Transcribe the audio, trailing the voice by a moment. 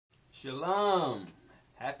Shalom.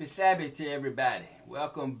 Happy Sabbath to everybody.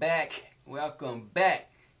 Welcome back. Welcome back.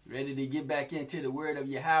 Ready to get back into the word of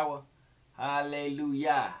Yahawah?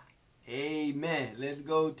 Hallelujah. Amen. Let's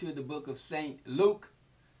go to the book of St. Luke,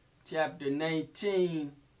 chapter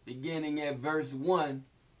 19, beginning at verse 1,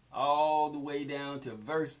 all the way down to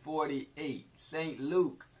verse 48. St.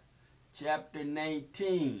 Luke, chapter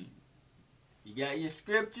 19. You got your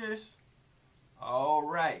scriptures? All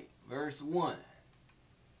right. Verse 1.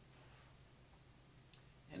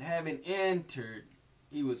 And having entered,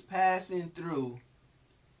 he was passing through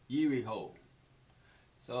Jericho.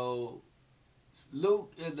 So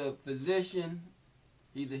Luke is a physician.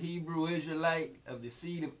 He's a Hebrew Israelite of the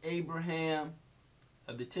seed of Abraham,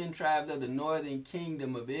 of the 10 tribes of the northern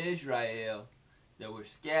kingdom of Israel that were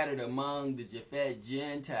scattered among the Japhet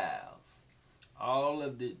Gentiles. All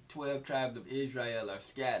of the 12 tribes of Israel are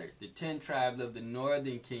scattered. The 10 tribes of the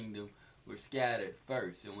northern kingdom were scattered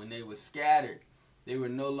first. And when they were scattered, they were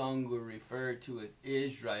no longer referred to as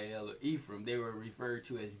Israel or Ephraim. They were referred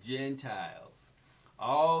to as Gentiles.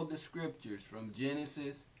 All the scriptures from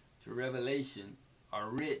Genesis to Revelation are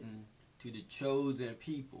written to the chosen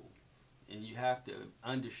people. And you have to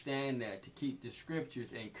understand that to keep the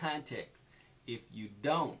scriptures in context. If you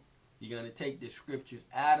don't, you're going to take the scriptures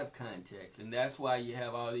out of context. And that's why you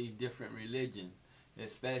have all these different religions,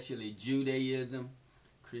 especially Judaism,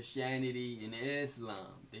 Christianity, and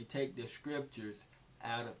Islam. They take the scriptures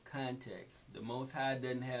out of context. The Most High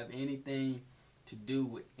doesn't have anything to do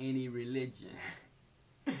with any religion.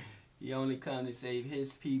 He only comes to save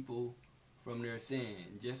his people from their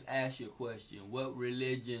sin. Just ask your question. What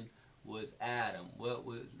religion was Adam? What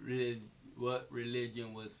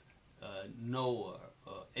religion was Noah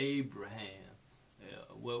or Abraham?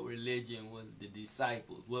 What religion was the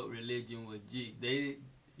disciples? What religion was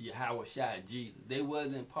Yahawashi, Jesus? They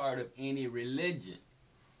wasn't part of any religion.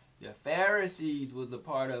 The Pharisees was a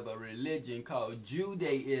part of a religion called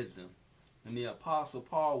Judaism, and the Apostle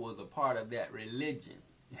Paul was a part of that religion.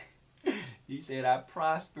 He said, I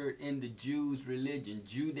prospered in the Jews' religion,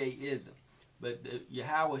 Judaism. But the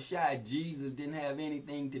Yahawashi, Jesus, didn't have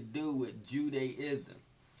anything to do with Judaism.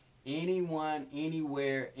 Anyone,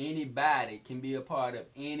 anywhere, anybody can be a part of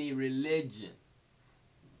any religion.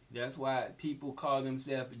 That's why people call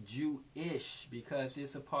themselves Jewish, because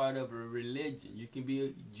it's a part of a religion. You can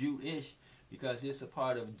be Jewish because it's a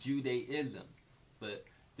part of Judaism. But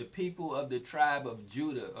the people of the tribe of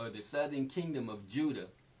Judah, or the southern kingdom of Judah,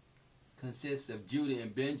 consists of Judah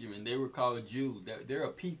and Benjamin. They were called Jews. They're a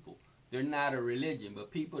people. They're not a religion.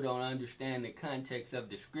 But people don't understand the context of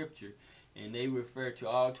the scripture, and they refer to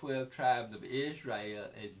all 12 tribes of Israel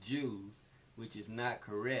as Jews, which is not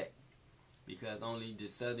correct. Because only the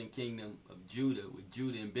southern kingdom of Judah, with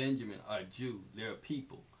Judah and Benjamin, are Jews. They're a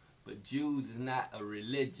people. But Jews is not a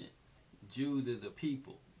religion. Jews is a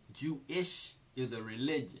people. Jewish is a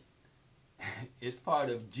religion. It's part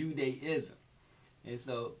of Judaism. And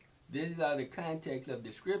so these are the context of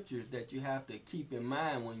the scriptures that you have to keep in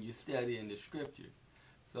mind when you're studying the scriptures.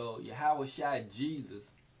 So Yahawashi, Jesus,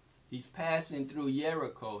 he's passing through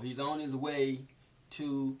Jericho. He's on his way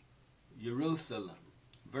to Jerusalem.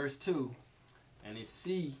 Verse 2. And he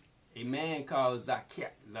see a man called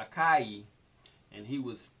Zacchaeus, and he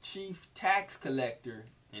was chief tax collector,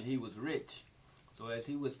 and he was rich. So as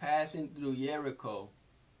he was passing through Jericho,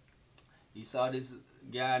 he saw this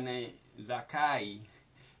guy named Zacchaeus.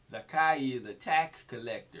 Zacchaeus is a tax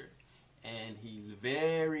collector, and he's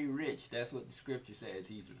very rich. That's what the scripture says.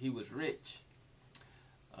 He was rich.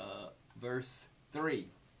 Verse 3.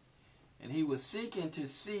 And he was seeking to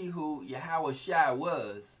see who Yahawashi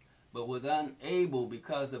was, but was unable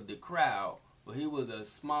because of the crowd, for he was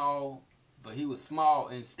small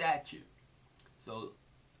in stature. So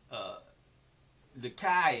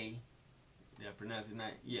Zacchaeus, did I pronounce his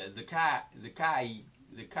name? Yeah, Zacchaeus,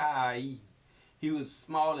 he was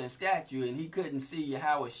small in stature, and he couldn't see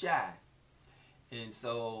Yahawashi. And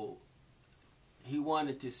so he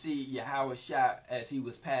wanted to see Yahawashi as he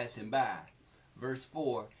was passing by. Verse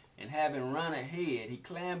 4. And having run ahead, he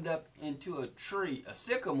climbed up into a tree, a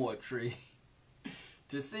sycamore tree,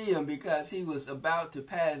 to see him, because he was about to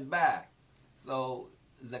pass by. So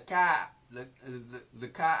Zacchaeus,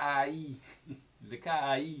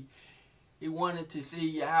 he wanted to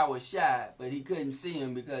see Yahawashi, but he couldn't see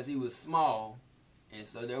him because he was small. And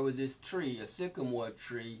so there was this tree, a sycamore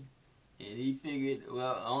tree, and he figured,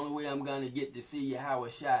 well, the only way I'm going to get to see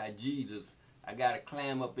Yahawashi, Jesus, I gotta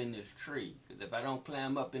climb up in this tree, because if I don't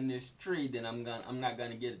climb up in this tree, then I'm not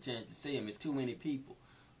gonna get a chance to see him. It's too many people.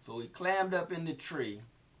 So he climbed up in the tree.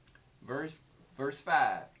 Verse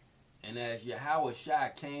 5. And as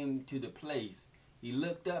Yahawashi came to the place, he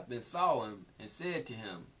looked up and saw him and said to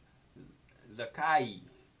him, Zacchaeus,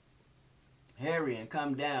 hurry and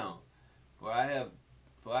come down, for I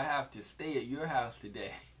have to stay at your house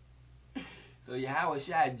today. So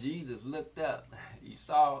Yahawashi, Jesus, looked up. He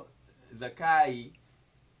saw Zacchaeus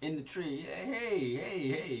in the tree.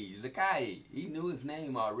 Hey, Zacchaeus. He knew his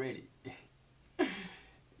name already.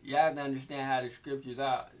 You have to understand how the scriptures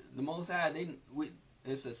are. The Most High,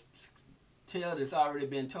 it's a tale that's already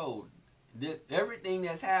been told. Everything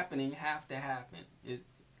that's happening have to happen. It's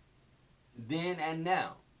then and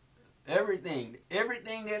now. Everything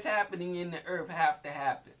that's happening in the earth have to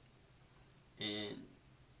happen. And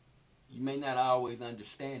you may not always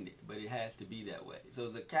understand it, but it has to be that way.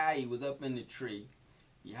 So Zacchaeus was up in the tree.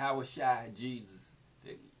 Yahawashi, Jesus,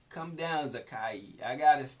 said, come down, Zacchaeus. I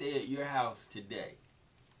got to stay at your house today.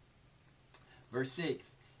 Verse 6,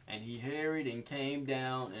 and he hurried and came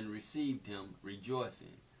down and received him,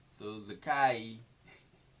 rejoicing. So Zacchaeus,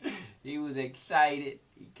 he was excited.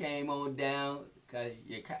 He came on down because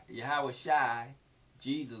Yahawashi,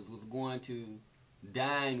 Jesus, was going to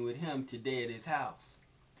dine with him today at his house.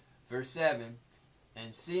 Verse 7,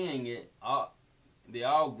 and seeing it, they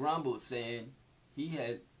all grumbled, saying, he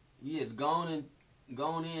has gone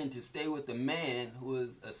in to stay with a man who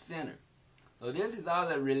is a sinner. So this is all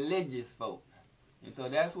the religious folk. And so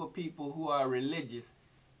that's what people who are religious,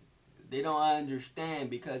 they don't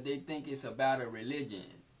understand, because they think it's about a religion.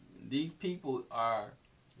 These people are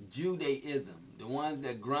Judaism, the ones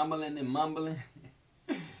that grumbling and mumbling.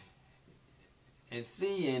 And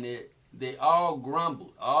seeing it, they all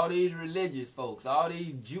grumbled. All these religious folks, all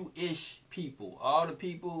these Jewish people, all the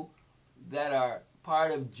people that are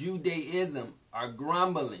part of Judaism are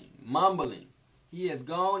grumbling, mumbling. He has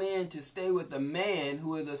gone in to stay with a man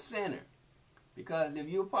who is a sinner. Because if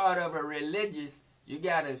you're part of a religious, you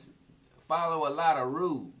got to follow a lot of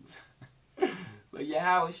rules. But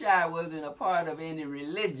Yahawashi wasn't a part of any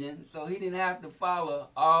religion, so he didn't have to follow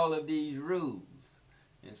all of these rules.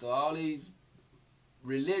 And so all these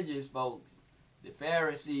religious folks, the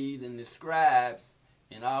Pharisees and the scribes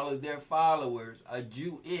and all of their followers are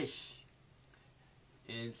Jewish.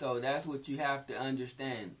 And so that's what you have to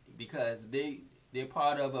understand, because they're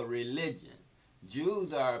part of a religion.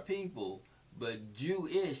 Jews are a people, but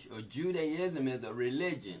Jewish or Judaism is a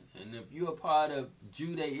religion. And if you're a part of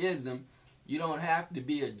Judaism, you don't have to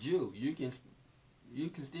be a Jew. You can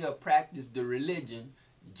still practice the religion,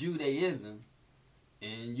 Judaism,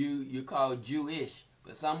 and you're called Jewish.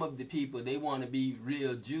 But some of the people, they want to be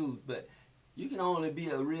real Jews, but you can only be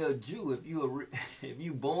a real Jew if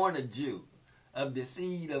you're born a Jew, of the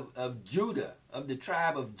seed of Judah, of the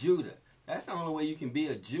tribe of Judah. That's the only way you can be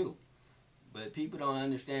a Jew. But people don't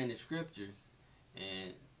understand the scriptures,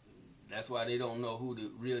 and that's why they don't know who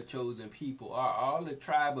the real chosen people are. All the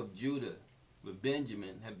tribe of Judah with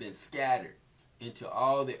Benjamin have been scattered into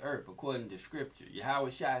all the earth according to scripture.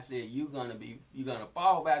 Yahawashi said, you're gonna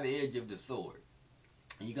fall by the edge of the sword.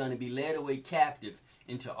 You're going to be led away captive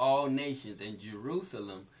into all nations, and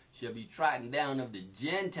Jerusalem shall be trodden down of the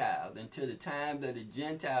Gentiles until the time that the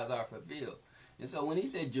Gentiles are fulfilled. And so when he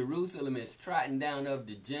said Jerusalem is trodden down of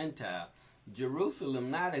the Gentile,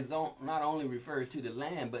 Jerusalem not only refers to the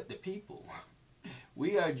land, but the people.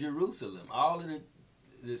 We are Jerusalem. All of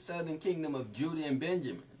the southern kingdom of Judah and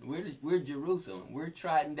Benjamin. We're Jerusalem. We're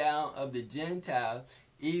trodden down of the Gentiles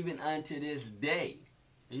even unto this day.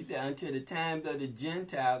 He said, until the times of the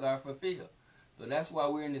Gentiles are fulfilled. So that's why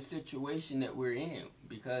we're in the situation that we're in,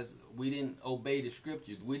 because we didn't obey the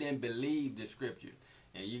scriptures. We didn't believe the scriptures.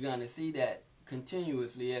 And you're going to see that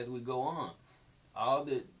continuously as we go on. All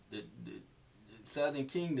the southern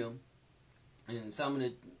kingdom and some of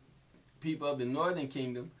the people of the northern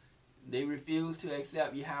kingdom, they refuse to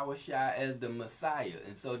accept Yahawashi as the Messiah.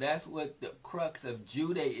 And so that's what the crux of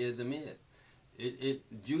Judaism is.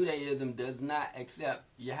 Judaism does not accept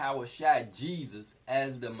Yahawashi, Jesus,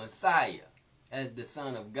 as the Messiah, as the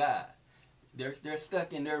Son of God. They're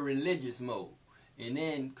stuck in their religious mode. And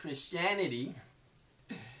then Christianity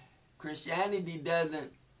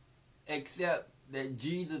doesn't accept that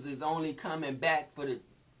Jesus is only coming back for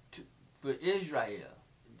Israel.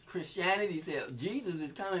 Christianity says Jesus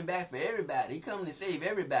is coming back for everybody. He's coming to save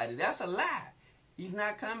everybody. That's a lie. He's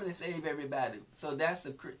not coming to save everybody. So that's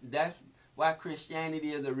why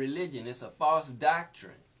Christianity is a religion. It's a false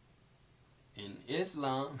doctrine. In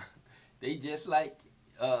Islam, they just like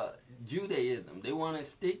Judaism. They want to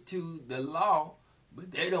stick to the law,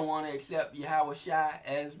 but they don't want to accept Yahawashi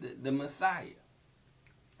as the Messiah.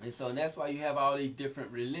 And so that's why you have all these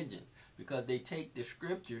different religions, because they take the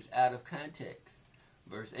scriptures out of context.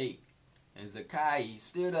 Verse 8, and Zacchaeus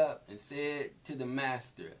stood up and said to the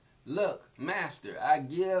master, Look, master, I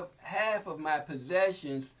give half of my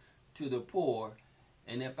possessions to the poor,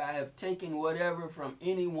 and if I have taken whatever from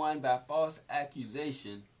anyone by false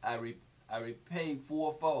accusation, I repay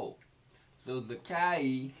fourfold. So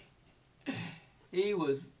Zacchaeus, he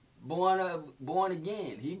was born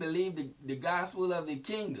again. He believed the gospel of the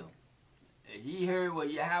kingdom. He heard what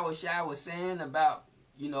Yahawashi was saying about,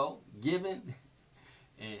 giving,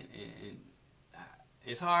 and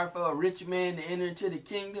it's hard for a rich man to enter into the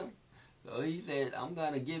kingdom. So he said, I'm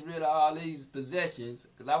going to get rid of all these possessions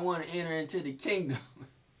because I want to enter into the kingdom.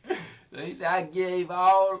 So he said, I gave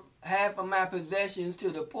half of my possessions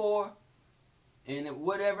to the poor, and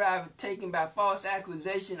whatever I've taken by false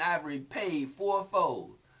accusation, I've repaid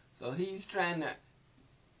fourfold. So he's trying to,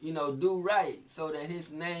 do right so that his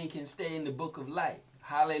name can stay in the book of life.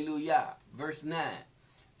 Hallelujah. Verse 9.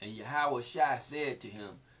 And Yahawashi said to him,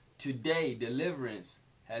 today deliverance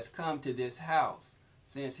has come to this house,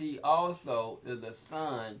 since he also is a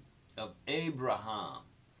son of Abraham.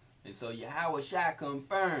 And so Yahawashi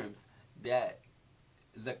confirms that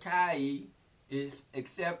Zacchaeus is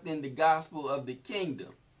accepting the gospel of the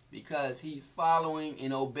kingdom because he's following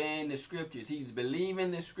and obeying the scriptures. He's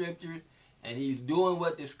believing the scriptures and he's doing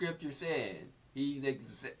what the scripture says. He's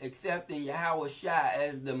accepting Yahawashi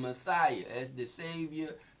as the Messiah, as the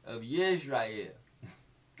Savior of Israel.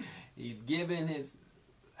 He's giving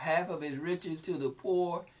half of his riches to the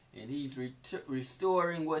poor, and he's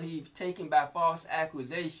restoring what he's taken by false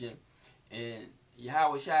accusation. And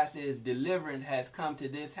Yahawashi says deliverance has come to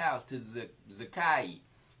this house, to Zacchaeus,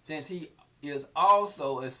 since he is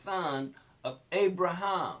also a son of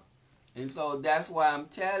Abraham. And so that's why I'm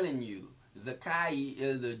telling you, Zacchaeus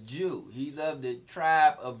is a Jew. He's of the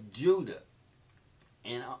tribe of Judah.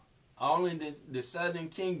 And only the southern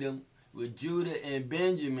kingdom with Judah and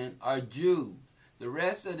Benjamin are Jews. The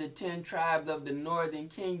rest of the 10 tribes of the northern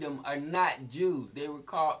kingdom are not Jews. They were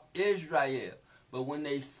called Israel. But when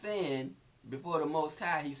they sinned before the Most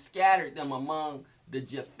High, he scattered them among the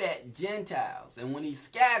Japhet Gentiles. And when he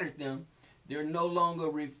scattered them, they're no longer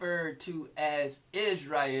referred to as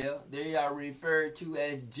Israel. They are referred to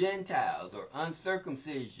as Gentiles or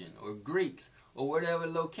uncircumcision or Greeks or whatever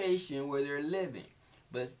location where they're living.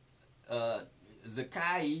 But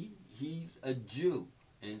Zacchaeus, he's a Jew.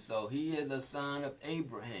 And so he is a son of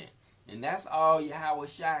Abraham. And that's all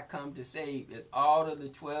Yahawashi come to save, is all of the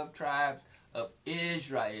 12 tribes of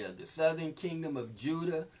Israel, the southern kingdom of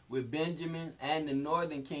Judah with Benjamin, and the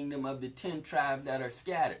northern kingdom of the 10 tribes that are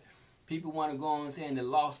scattered. People want to go on saying the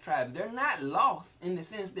lost tribes. They're not lost in the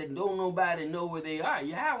sense that don't nobody know where they are.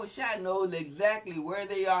 Yahawashi knows exactly where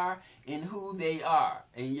they are and who they are.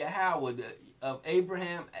 And Yahawah of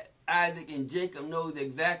Abraham, Isaac, and Jacob knows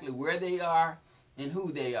exactly where they are and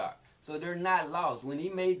who they are. So they're not lost. When he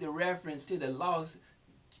made the reference to the lost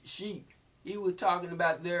sheep, he was talking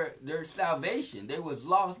about their salvation. They was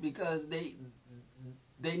lost because they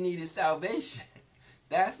needed salvation.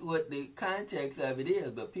 That's what the context of it is.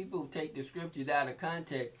 But people take the scriptures out of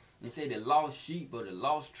context and say the lost sheep or the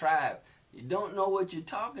lost tribe. You don't know what you're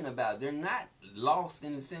talking about. They're not lost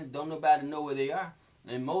in the sense don't nobody know where they are.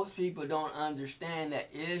 And most people don't understand that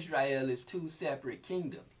Israel is 2 separate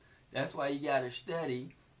kingdoms. That's why you got to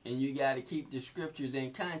study and you got to keep the scriptures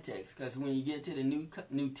in context. Because when you get to the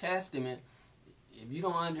New Testament, if you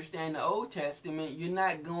don't understand the Old Testament, you're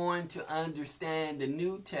not going to understand the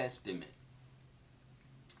New Testament.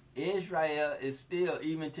 Israel is still,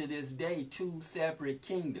 even to this day, 2 separate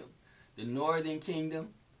kingdoms. The northern kingdom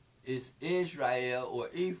is Israel or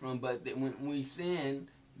Ephraim, but when we sinned,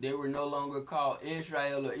 they were no longer called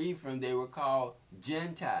Israel or Ephraim, they were called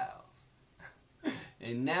Gentiles.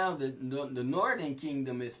 And now the northern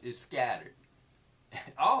kingdom is scattered.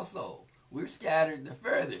 Also, we're scattered the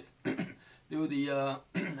furthest through the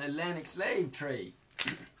Atlantic slave trade.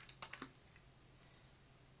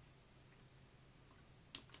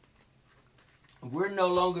 We're no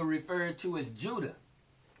longer referred to as Judah.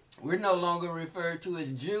 We're no longer referred to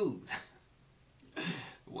as Jews.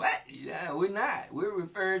 What? Yeah, we're not. We're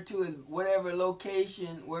referred to as whatever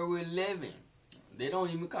location where we're living. They don't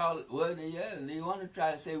even call it, well, they want to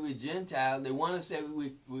try to say we're Gentiles. They want to say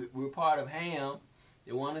we're part of Ham.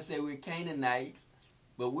 They want to say we're Canaanites.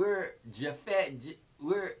 But we're Japhet,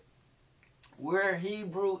 we're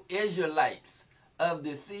Hebrew Israelites of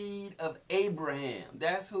the seed of Abraham.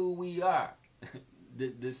 That's who we are.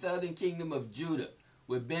 The southern kingdom of Judah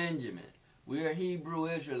with Benjamin. We're Hebrew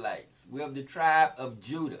Israelites. We're of the tribe of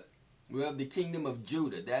Judah. We're of the kingdom of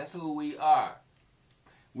Judah. That's who we are.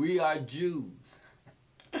 We are Jews.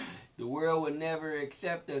 The world will never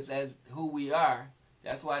accept us as who we are.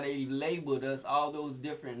 That's why they labeled us all those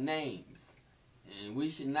different names. And we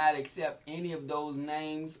should not accept any of those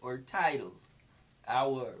names or titles.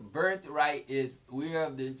 Our birthright is we are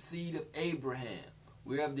of the seed of Abraham.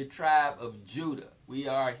 We are of the tribe of Judah. We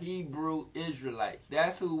are Hebrew Israelites.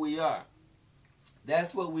 That's who we are.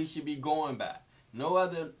 That's what we should be going by. No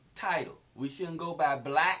other title. We shouldn't go by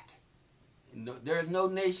black. No, there's no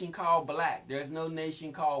nation called black. There's no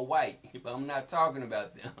nation called white. But I'm not talking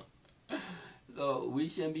about them. So we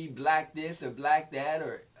shouldn't be black this or black that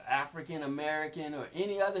or African American or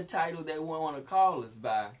any other title they want to call us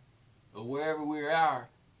by, or wherever we are.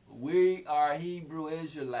 We are Hebrew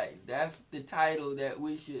Israelites. That's the title that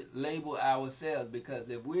we should label ourselves, because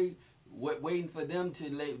if we waiting for them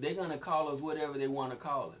to label, they're going to call us whatever they want to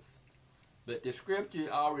call us. But the scripture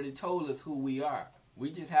already told us who we are. We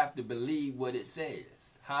just have to believe what it says.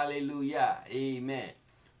 Hallelujah. Amen.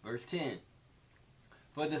 Verse 10.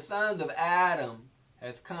 For the sons of Adam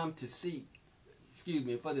has come to seek,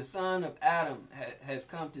 for the son of Adam has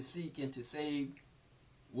come to seek and to save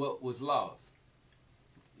what was lost.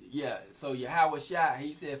 Yeah, so Yahawashi,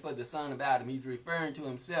 he said for the son of Adam. He's referring to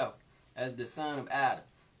himself as the son of Adam.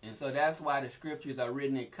 And so that's why the scriptures are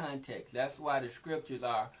written in context. That's why the scriptures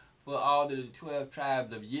are for all of the 12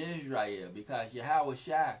 tribes of Israel, because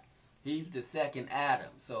Yahawashi, he's the second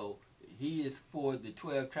Adam. So he is for the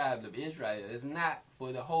 12 tribes of Israel. It's not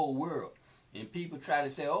for the whole world. And people try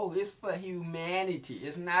to say, oh, it's for humanity.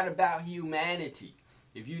 It's not about humanity.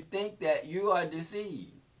 If you think that, you are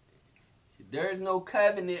deceived. There is no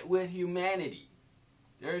covenant with humanity.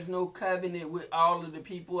 There is no covenant with all of the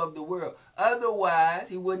people of the world. Otherwise,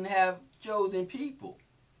 he wouldn't have chosen people.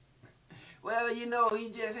 Well, you know, he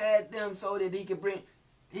just had them so that he could bring...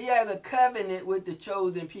 He has a covenant with the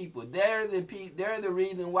chosen people. They're the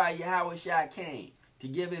reason why Yahawashi came, to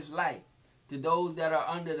give his life to those that are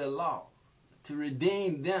under the law, to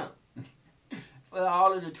redeem them. For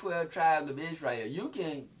all of the 12 tribes of Israel. You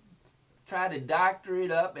can try to doctor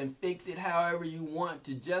it up and fix it however you want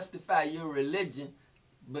to justify your religion,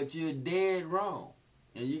 but you're dead wrong.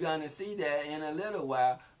 And you're going to see that in a little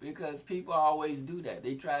while, because people always do that.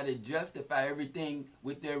 They try to justify everything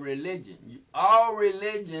with their religion. All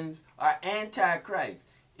religions are antichrist.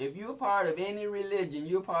 If you're part of any religion,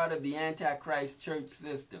 you're part of the antichrist church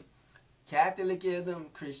system. Catholicism,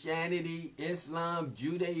 Christianity, Islam,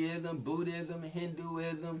 Judaism, Buddhism,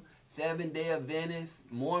 Hinduism, Seventh-day Adventists,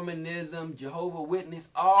 Mormonism, Jehovah's Witness,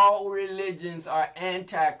 all religions are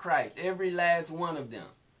antichrist, every last one of them.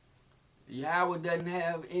 Yahweh doesn't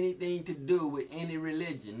have anything to do with any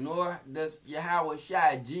religion, nor does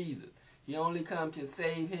Yahawashi, Jesus. He only come to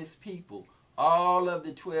save his people, all of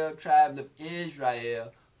the 12 tribes of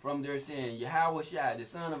Israel, from their sin. Yahawashi, the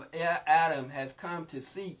son of Adam, has come to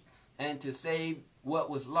seek and to save what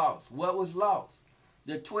was lost. What was lost?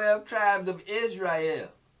 The 12 tribes of Israel.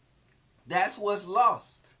 That's what's lost,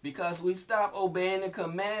 because we stopped obeying the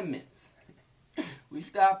commandments. We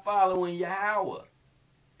stopped following Yahawah.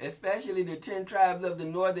 Especially the 10 tribes of the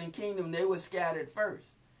northern kingdom, they were scattered first.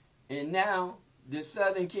 And now, the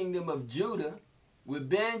southern kingdom of Judah, with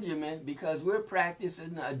Benjamin, because we're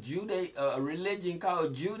practicing a religion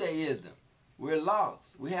called Judaism. We're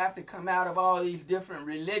lost. We have to come out of all these different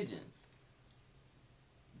religions.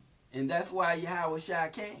 And that's why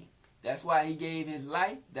Yahawashi came. That's why he gave his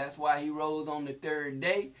life. That's why he rose on the third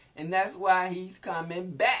day. And that's why he's coming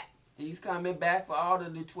back. He's coming back for all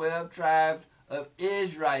of the 12 tribes of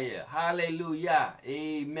Israel. Hallelujah.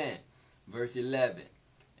 Amen. Verse 11.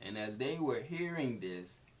 And as they were hearing this,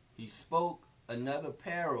 he spoke another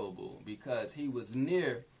parable, because he was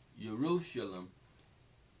near Jerusalem,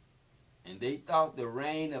 and they thought the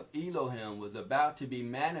reign of Elohim was about to be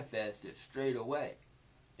manifested straight away.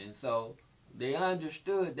 And so they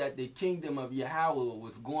understood that the kingdom of Yahawah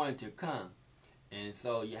was going to come. And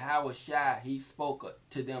so Yahawashi, he spoke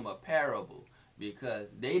to them a parable, because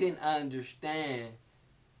they didn't understand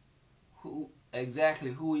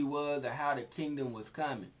exactly who he was or how the kingdom was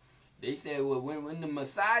coming. They said, well, when the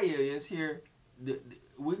Messiah is here,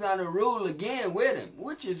 we're going to rule again with him,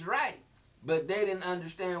 which is right. But they didn't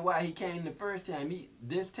understand why he came the first time.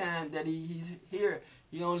 This time that he's here,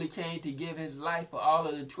 he only came to give his life for all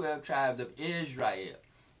of the 12 tribes of Israel.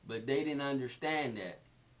 But they didn't understand that.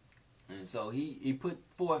 And so he put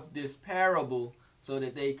forth this parable so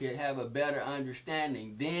that they could have a better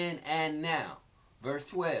understanding then and now. Verse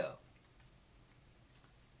 12.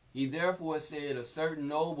 He therefore said, a certain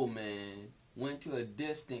nobleman went to a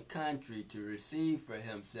distant country to receive for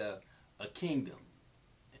himself a kingdom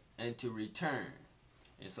and to return.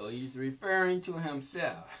 And so he's referring to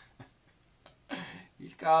himself.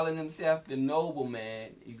 He's calling himself the nobleman.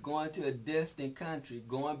 He's going to a distant country,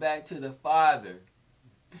 going back to the father.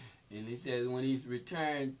 And he says when he's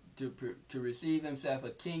returned to receive himself a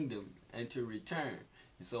kingdom and to return.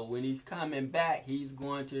 And so when he's coming back, he's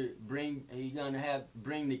going to bring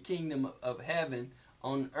the kingdom of heaven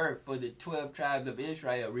on earth for the 12 tribes of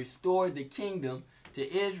Israel. Restore the kingdom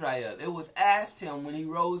to Israel. It was asked him when he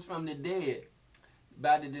rose from the dead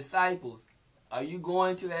by the disciples, are you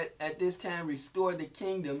going to at this time restore the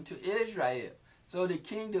kingdom to Israel? So the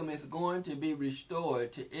kingdom is going to be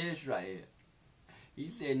restored to Israel. He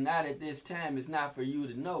said, not at this time. It's not for you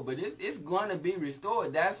to know, but it's going to be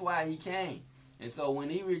restored. That's why he came. And so when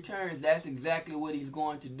he returns, that's exactly what he's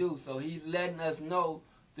going to do. So he's letting us know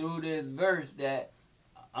through this verse that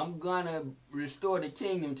I'm going to restore the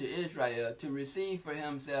kingdom to Israel, to receive for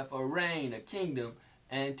himself a reign, a kingdom,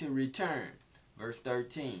 and to return. Verse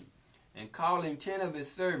 13. And calling 10 of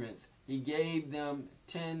his servants, he gave them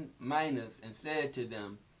 10 minas and said to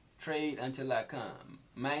them, trade until I come.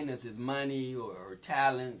 Minas is money or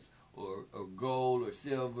talents or gold or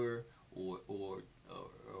silver or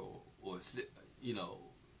you know,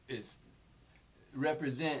 it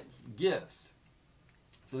represents gifts.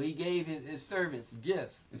 So he gave his servants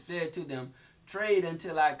gifts and said to them, trade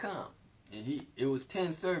until I come. And it was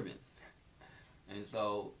 10 servants. And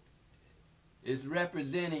so it's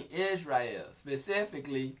representing Israel,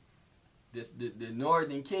 specifically the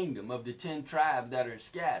northern kingdom of the 10 tribes that are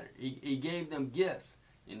scattered. He gave them gifts.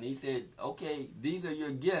 And he said, okay, these are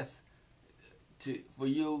your gifts for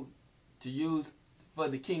you to use for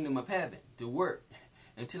the kingdom of heaven, to work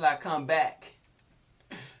until I come back.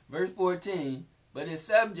 Verse 14, but his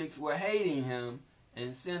subjects were hating him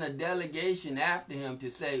and sent a delegation after him to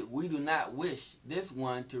say, we do not wish this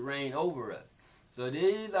one to reign over us. So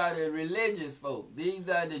these are the religious folk. These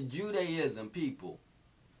are the Judaism people.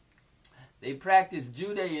 They practice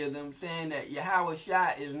Judaism, saying that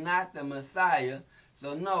Yahawashi is not the Messiah.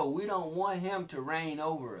 So no, we don't want him to reign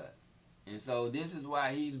over us. And so this is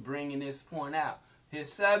why he's bringing this point out.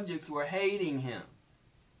 His subjects were hating him.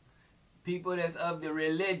 People that's of the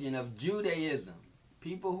religion of Judaism.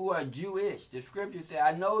 People who are Jewish. The scripture says,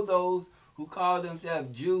 I know those who call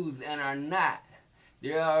themselves Jews and are not.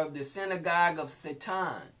 They are of the synagogue of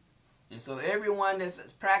Satan. And so everyone that's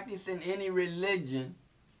practicing any religion,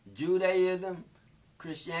 Judaism,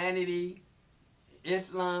 Christianity,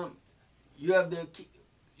 Islam, you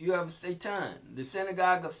have Satan, the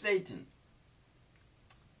synagogue of Satan.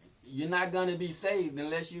 You're not going to be saved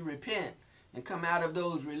unless you repent and come out of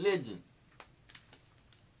those religions.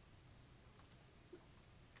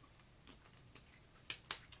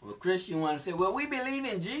 Well, Christian want to say, well, we believe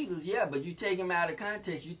in Jesus. Yeah, but you take him out of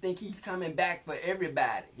context. You think he's coming back for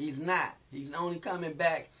everybody. He's not. He's only coming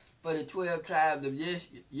back for the 12 tribes of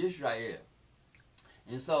Israel.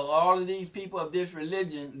 And so all of these people of this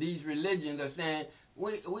religion, these religions are saying,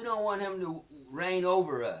 we don't want him to reign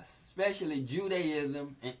over us, especially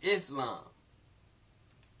Judaism and Islam.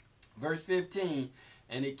 Verse 15,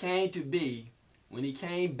 and it came to be, when he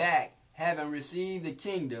came back, having received the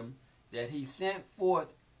kingdom, that he sent for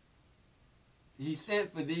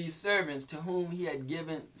these servants to whom he had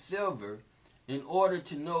given silver, in order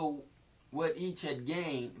to know what each had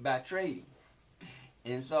gained by trading.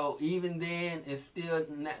 And so even then, it's still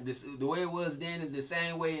not, the way it was then is the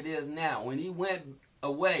same way it is now. When he went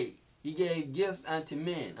away, he gave gifts unto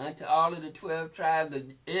men, unto all of the 12 tribes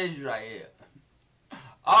of Israel.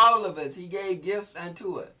 All of us, he gave gifts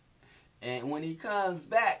unto us. And when he comes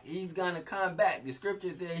back, he's going to come back. The scripture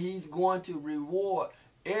says he's going to reward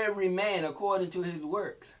every man according to his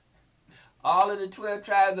works. All of the 12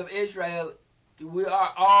 tribes of Israel, we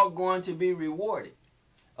are all going to be rewarded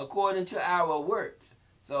according to our works.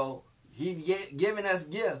 So he's giving us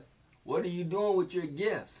gifts. What are you doing with your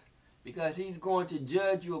gifts? Because he's going to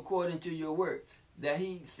judge you according to your works. That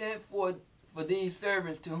he sent for these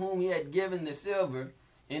servants to whom he had given the silver,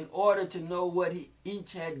 in order to know what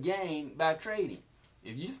each had gained by trading.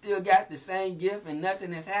 If you still got the same gift and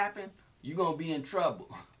nothing has happened, you're going to be in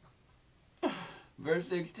trouble. Verse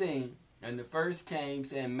 16, and the first came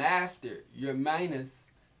saying, Master, your mina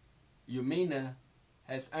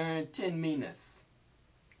has earned 10 minas.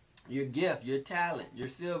 Your gift, your talent, your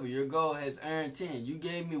silver, your gold has earned 10. You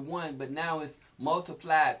gave me 1, but now it's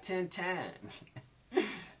multiplied 10 times.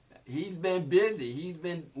 He's been busy. He's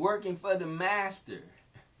been working for the master.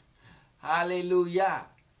 Hallelujah.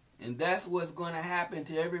 And that's what's going to happen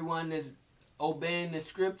to everyone that's obeying the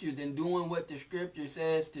scriptures and doing what the scripture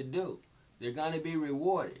says to do. They're going to be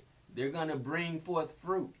rewarded. They're going to bring forth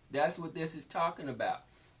fruit. That's what this is talking about.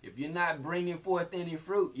 If you're not bringing forth any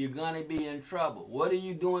fruit, you're going to be in trouble. What are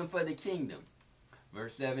you doing for the kingdom?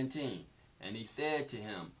 Verse 17, and he said to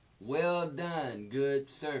him, well done, good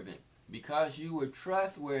servant. because you were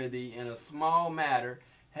trustworthy in a small matter,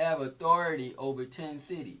 have authority over 10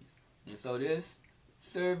 cities. And so this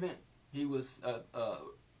servant, he was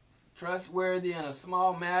trustworthy in a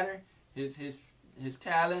small matter. His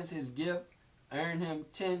talents, his gift, earned him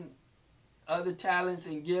 10 other talents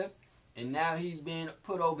and gifts, and now he's being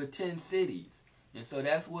put over 10 cities. And so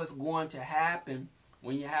that's what's going to happen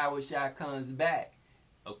when Yahawashi comes back.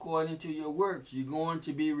 According to your works, you're going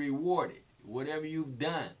to be rewarded, whatever you've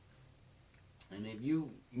done. And if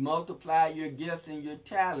you multiply your gifts and your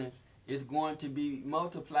talents, it's going to be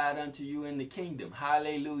multiplied unto you in the kingdom.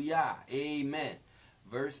 Hallelujah. Amen.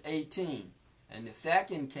 Verse 18. And the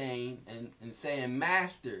second came and saying,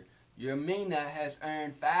 Master, your mina has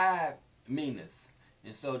earned 5 minas.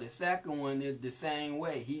 And so the second one is the same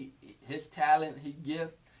way. His talent, his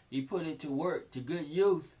gift, he put it to work, to good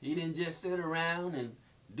use. He didn't just sit around and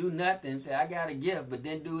do nothing, say, I got a gift, but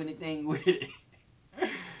didn't do anything with it.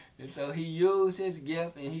 And so he used his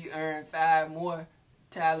gift, and he earned 5 more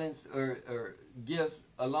talents or gifts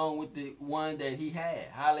along with the one that he had.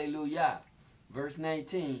 Hallelujah. Verse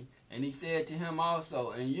 19, and he said to him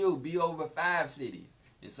also, and you be over 5 cities.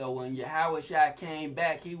 And so when Yahawashi came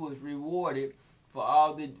back, he was rewarded for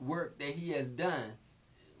all the work that he has done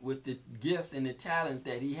with the gifts and the talents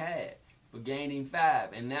that he had for gaining 5.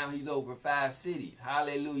 And now he's over 5 cities.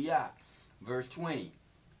 Hallelujah. Verse 20.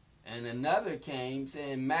 And another came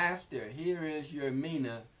saying, Master, here is your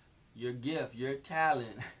mina, your gift, your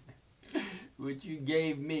talent, which you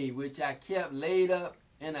gave me, which I kept laid up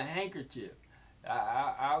in a handkerchief.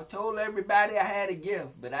 I told everybody I had a gift,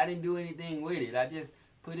 but I didn't do anything with it. I just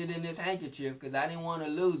put it in this handkerchief because I didn't want to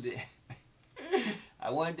lose it. I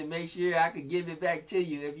wanted to make sure I could give it back to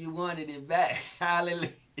you if you wanted it back. Hallelujah.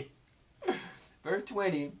 Verse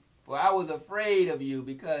 20, for I was afraid of you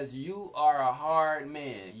because you are a hard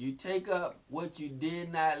man. You take up what you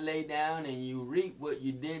did not lay down and you reap what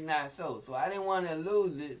you did not sow. So I didn't want to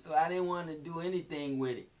lose it, so I didn't want to do anything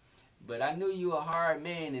with it. But I knew you were a hard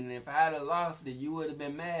man, and if I had lost it, you would have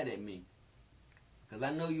been mad at me. Because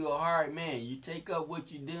I know you're a hard man. You take up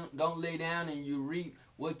what you don't lay down and you reap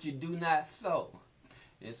what you do not sow.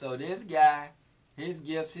 And so this guy, his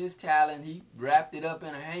gifts, his talent, he wrapped it up in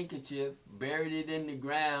a handkerchief, buried it in the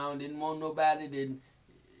ground, didn't want nobody to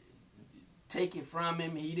take it from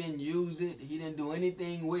him. He didn't use it. He didn't do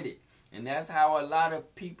anything with it. And that's how a lot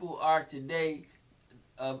of people are today,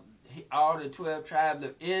 all the 12 tribes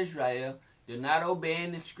of Israel. They're not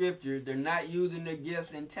obeying the scriptures. They're not using their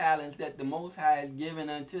gifts and talents that the Most High has given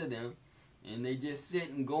unto them. And they just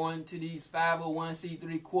sit and go into these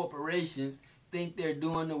 501c3 corporations, think they're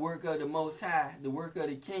doing the work of the Most High, the work of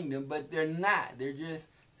the kingdom, but they're not. They're just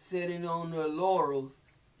sitting on their laurels,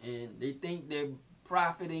 and they think they're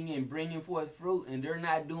profiting and bringing forth fruit, and they're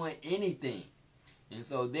not doing anything. And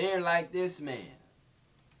so they're like this man.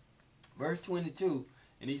 Verse 22,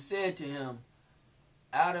 and he said to him,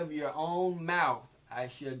 out of your own mouth I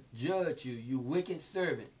shall judge you, you wicked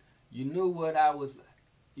servant. You knew that I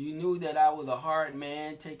was a hard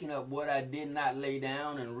man, taking up what I did not lay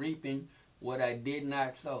down and reaping what I did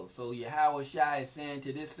not sow. So Yahawashi is saying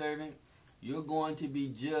to this servant, you're going to be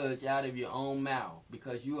judged out of your own mouth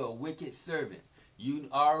because you're a wicked servant. You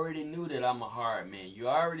already knew that I'm a hard man. You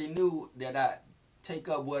already knew that I take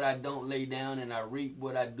up what I don't lay down and I reap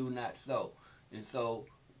what I do not sow. And so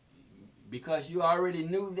because you already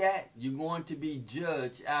knew that, you're going to be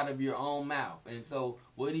judged out of your own mouth. And so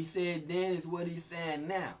what he said then is what he's saying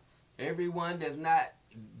now. Everyone that's not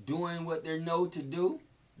doing what they know to do,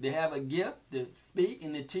 they have a gift to speak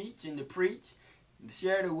and to teach and to preach, to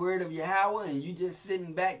share the word of Yahawah, and you just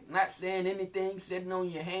sitting back, not saying anything, sitting on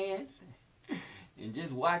your hands, and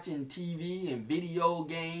just watching TV and video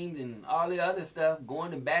games and all the other stuff,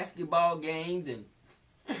 going to basketball games and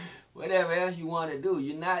whatever else you want to do.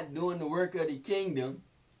 You're not doing the work of the kingdom.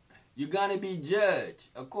 You're going to be judged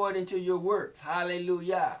according to your works.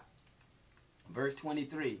 Hallelujah. Verse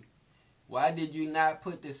 23. Why did you not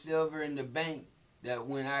put the silver in the bank, that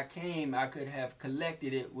when I came I could have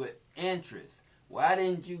collected it with interest? Why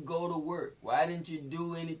didn't you go to work? Why didn't you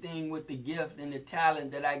do anything with the gift and the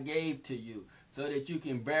talent that I gave to you so that you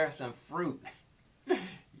can bear some fruit?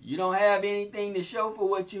 You don't have anything to show for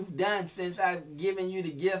what you've done since I've given you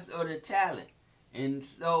the gift or the talent. And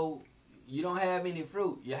so you don't have any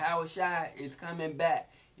fruit. Yahawashi is coming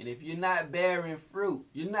back. And if you're not bearing fruit,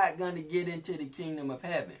 you're not going to get into the kingdom of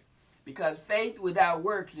heaven. Because faith without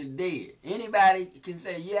works is dead. Anybody can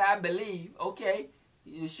say, yeah, I believe. Okay,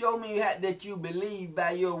 you show me that you believe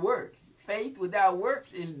by your works. Faith without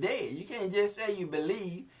works is dead. You can't just say you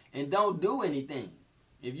believe and don't do anything.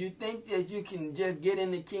 If you think that you can just get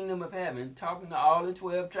in the kingdom of heaven, talking to all the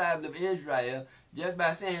 12 tribes of Israel, just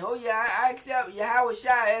by saying, oh yeah, I accept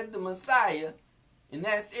Yahawashi as the Messiah, and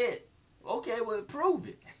that's it. Okay, well, prove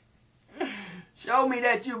it. Show me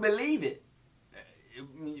that you believe it.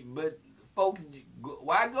 But folks,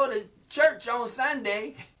 why go to church on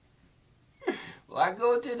Sunday? Why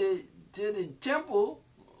go to the temple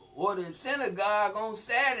or the synagogue on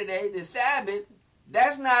Saturday, the Sabbath?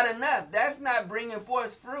 That's not enough. That's not bringing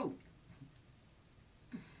forth fruit.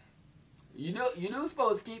 You do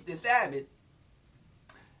supposed to keep the Sabbath,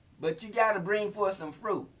 but you got to bring forth some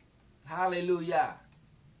fruit. Hallelujah.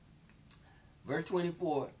 Verse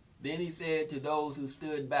 24, then he said to those who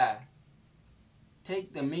stood by,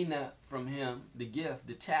 take the mina from him, the gift,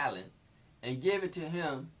 the talent, and give it to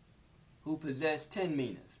him who possessed 10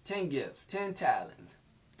 minas, 10 gifts, 10 talents.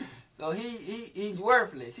 So he's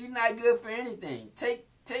worthless. He's not good for anything. Take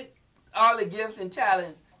all the gifts and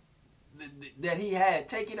talents that he had,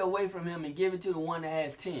 take it away from him and give it to the one that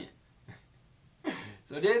has 10.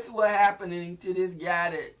 So this is what happening to this guy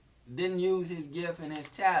that didn't use his gift and his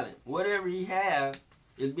talent. Whatever he had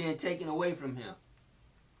is being taken away from him.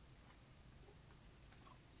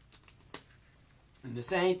 And the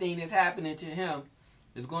same thing that's happening to him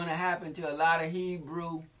is going to happen to a lot of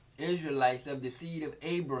Hebrew Israelites of the seed of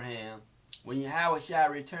Abraham when Yahawashi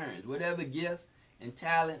returns. Whatever gifts and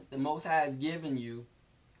talents the Most High has given you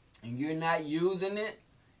and you're not using it,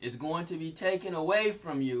 it's going to be taken away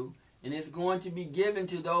from you, and it's going to be given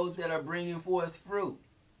to those that are bringing forth fruit.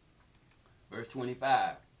 Verse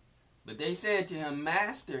 25. But they said to him,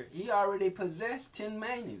 Master, he already possessed 10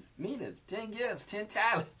 minas, 10 gifts, 10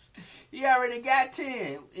 talents. He already got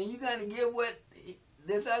 10. And you're going to give what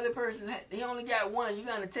this other person, he only got 1. You're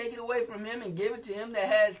going to take it away from him and give it to him that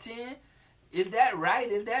has 10? Is that right?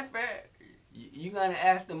 Is that fair? You're going to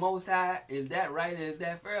ask the Most High, is that right? Is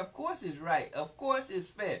that fair? Of course it's right. Of course it's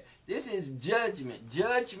fair. This is judgment.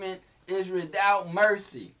 Judgment is without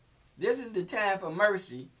mercy. This is the time for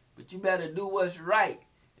mercy, but you better do what's right.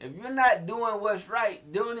 If you're not doing what's right,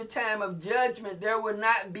 during the time of judgment, there will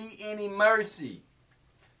not be any mercy.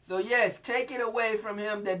 So yes, take it away from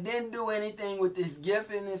him that didn't do anything with his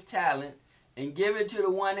gift and his talent, and give it to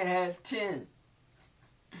the one that has 10.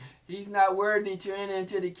 He's not worthy to enter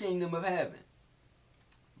into the kingdom of heaven.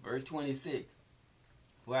 Verse 26.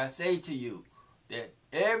 For I say to you that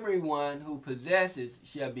everyone who possesses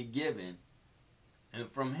shall be given, and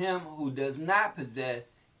from him who does not possess,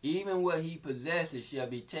 even what he possesses shall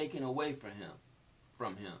be taken away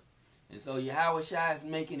from him. And so Yahawashi is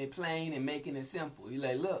making it plain and making it simple. He's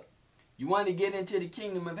like, look, you want to get into the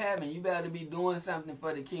kingdom of heaven, you better be doing something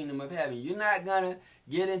for the kingdom of heaven. You're not going to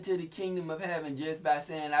get into the kingdom of heaven just by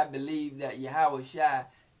saying, I believe that Yahawashi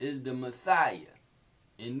is the Messiah.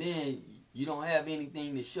 And then you don't have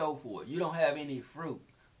anything to show for it. You don't have any fruit.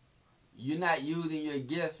 You're not using your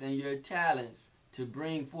gifts and your talents to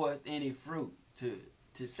bring forth any fruit,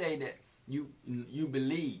 to say that you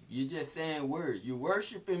believe. You're just saying words. You're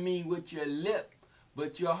worshiping me with your lip,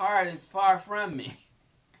 but your heart is far from me.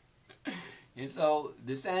 And so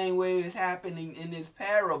the same way it's happening in this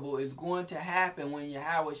parable is going to happen when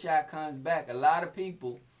Yahawashi comes back. A lot of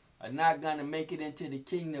people are not going to make it into the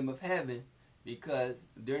kingdom of heaven because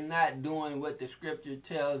they're not doing what the scripture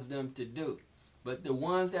tells them to do. But the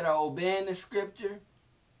ones that are obeying the scripture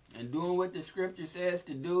and doing what the scripture says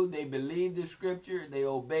to do, they believe the scripture, they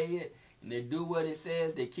obey it, and they do what it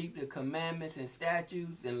says. They keep the commandments and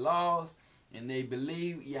statutes and laws, and they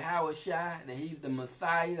believe Yahawashi, that he's the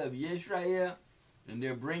Messiah of Israel, and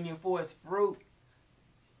they're bringing forth fruit.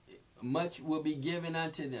 Much will be given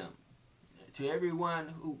unto them. To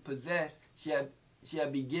everyone who possess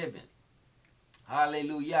shall be given.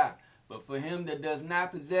 Hallelujah. But for him that does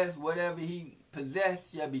not possess, whatever he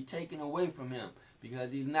possess shall be taken away from him,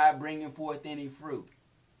 because he's not bringing forth any fruit.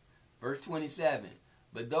 Verse 27.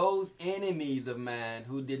 But those enemies of mine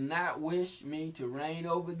who did not wish me to reign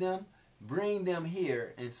over them, bring them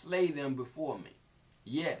here and slay them before me.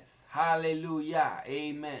 Yes. Hallelujah.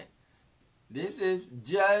 Amen. This is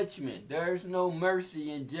judgment. There's no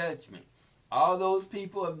mercy in judgment. All those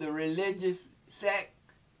people of the religious sect,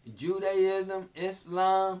 Judaism,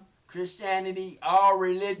 Islam, Christianity, all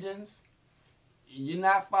religions, you're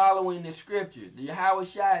not following the scriptures.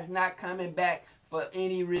 Yahawashi is not coming back for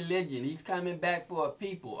any religion. He's coming back for a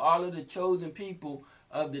people. All of the chosen people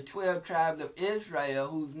of the 12 tribes of Israel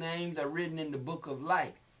whose names are written in the book of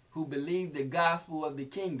life, who believe the gospel of the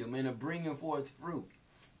kingdom and are bringing forth fruit.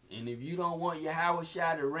 And if you don't want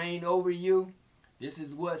Yahawashi to reign over you, this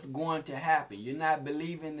is what's going to happen. You're not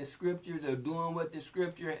believing the scriptures or doing what the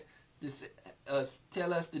scripture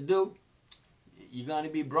tell us to do. you're going to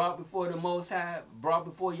be brought before the Most High, brought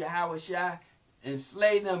before Yahawashi, and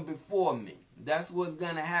slay them before me. That's what's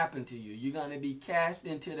going to happen to you. You're going to be cast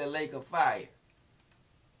into the lake of fire.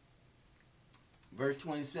 Verse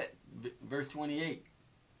 28.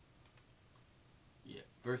 Yeah,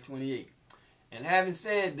 verse 28. And having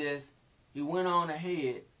said this, he went on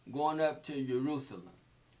ahead, going up to Jerusalem.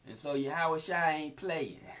 And so Yahawashi ain't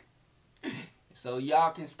playing. So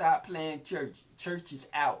y'all can stop playing church. Church is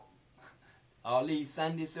out. All these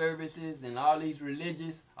Sunday services and all these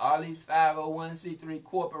religious, all these 501c3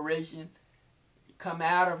 corporations, come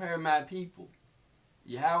out of her, my people.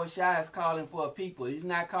 Yahawashi is calling for a people. He's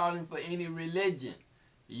not calling for any religion.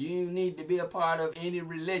 You need to be a part of any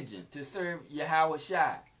religion to serve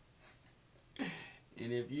Yahawashi.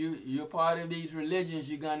 And if you're part of these religions,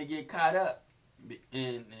 you're going to get caught up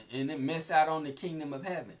and miss out on the kingdom of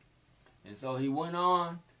heaven. And so he went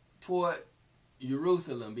on toward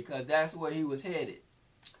Jerusalem because that's where he was headed.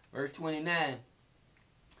 Verse 29.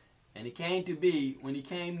 And it came to be, when he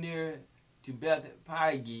came near to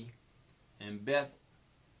Bethphage and Beth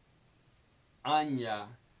Anya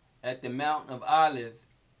at the mountain of Olives,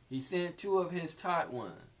 he sent 2 of his taught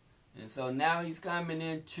ones. And so now he's coming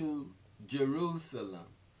into Jerusalem.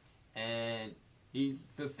 And he's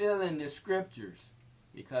fulfilling the scriptures,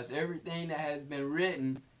 because everything that has been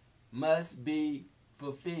written must be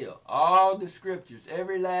fulfilled. All the scriptures,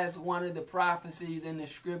 every last one of the prophecies in the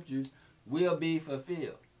scriptures will be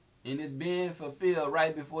fulfilled. And it's being fulfilled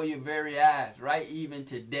right before your very eyes, right even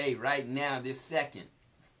today, right now, this second.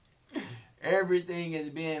 Everything is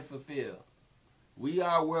being fulfilled. We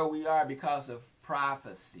are where we are because of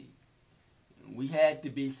prophecy. We had to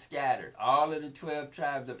be scattered. All of the 12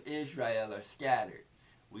 tribes of Israel are scattered.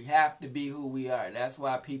 We have to be who we are. That's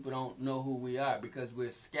why people don't know who we are, because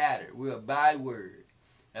we're scattered. We're a byword.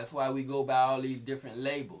 That's why we go by all these different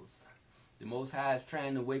labels. The Most High is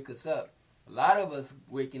trying to wake us up. A lot of us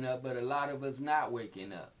waking up, but a lot of us not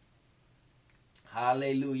waking up.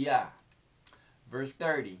 Hallelujah. Verse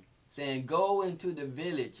 30, saying, go into the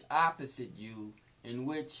village opposite you, in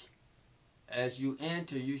which as you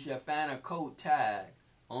enter you shall find a coat tied,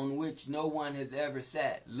 on which no one has ever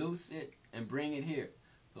sat. Loose it and bring it here.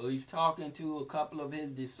 So he's talking to a couple of his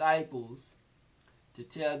disciples to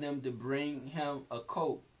tell them to bring him a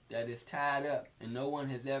coat that is tied up, and no one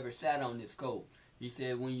has ever sat on this coat. He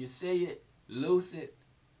said, when you see it, loose it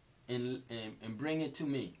and bring it to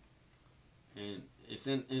me. And it's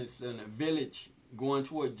in a village going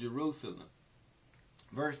toward Jerusalem.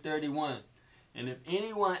 Verse 31. And if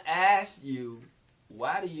anyone asks you,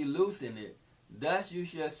 why do you loosen it? Thus you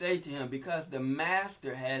shall say to him, because the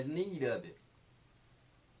master has need of it.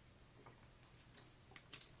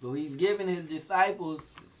 So he's giving his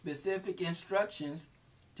disciples specific instructions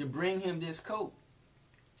to bring him this coat,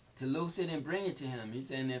 to loose it and bring it to him. He's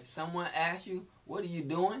saying, if someone asks you, what are you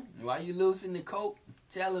doing? Why are you loosing the coat?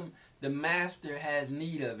 Tell him the master has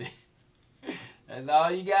need of it. That's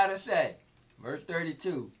all you got to say. Verse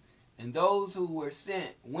 32. And those who were sent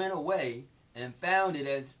went away and found it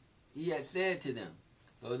as he had said to them.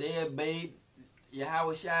 So they obeyed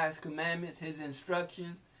Yahawashi's commandments, his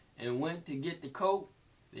instructions, and went to get the coat.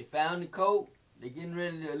 They found the coat. They're getting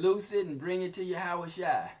ready to loose it and bring it to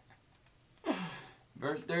Yahawashi.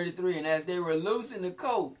 Verse 33, and as they were loosing the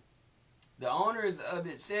coat, the owners of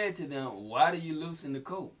it said to them, why do you loosen the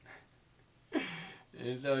coat?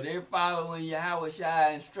 And so they're following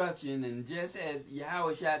Yahawashi's instruction, and just as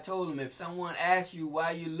Yahawashi told them, if someone asks you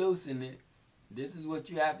why you loosen it, this is what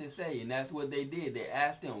you have to say. And that's what they did. They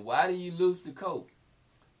asked him, why do you loose the coat?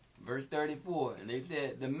 Verse 34, and they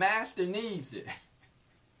said, the master needs it.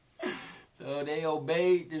 So they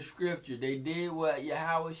obeyed the scripture. They did what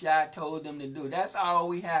Yahawashi told them to do. That's all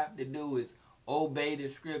we have to do, is obey the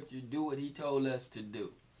scripture, do what he told us to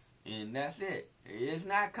do. And that's it. It's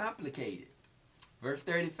not complicated. Verse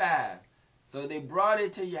 35, so they brought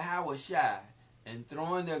it to Yahawashi, and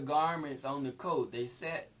throwing their garments on the coat, they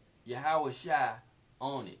set Yahawashi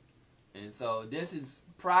on it. And so this is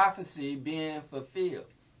prophecy being fulfilled.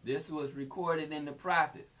 This was recorded in the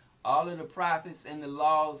prophets. All of the prophets and the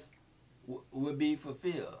laws would be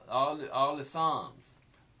fulfilled. All the Psalms.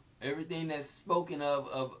 Everything that's spoken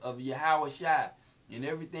of Yahawashi, and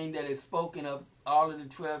everything that is spoken of all of the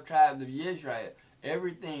 12 tribes of Israel.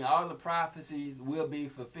 Everything, all the prophecies will be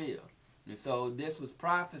fulfilled. And so this was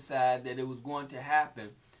prophesied that it was going to happen,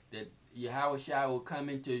 that Yahawashi will come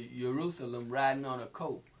into Jerusalem riding on a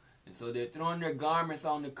coat. And so they're throwing their garments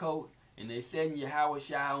on the coat, and they're setting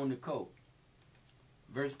Yahawashi on the coat.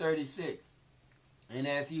 Verse 36, and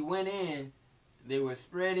as he went in, they were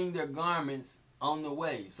spreading their garments on the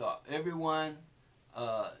way. So everyone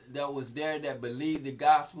that was there that believed the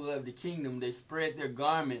gospel of the kingdom, they spread their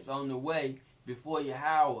garments on the way before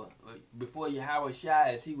Yahawashi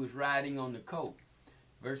as he was riding on the colt.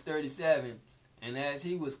 Verse 37, and as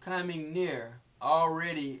he was coming near,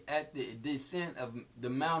 already at the descent of the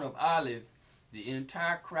Mount of Olives, the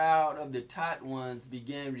entire crowd of the taught ones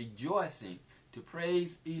began rejoicing to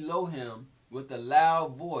praise Elohim with a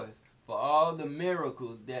loud voice for all the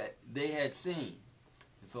miracles that they had seen.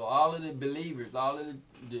 And so all of the believers, all of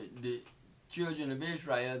the children of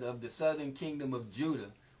Israel of the southern kingdom of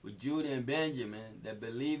Judah, with Judah and Benjamin, that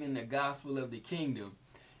believe in the gospel of the kingdom,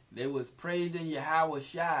 they was praising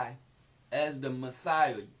Yahawashi as the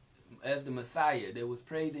Messiah. They was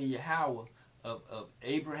praising Yahawah of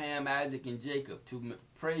Abraham, Isaac, and Jacob, to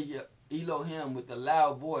praise Elohim with a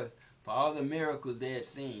loud voice for all the miracles they had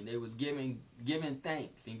seen. They was giving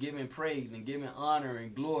thanks and giving praise and giving honor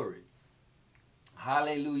and glory.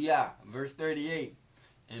 Hallelujah. Verse 38,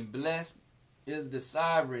 and blessed is the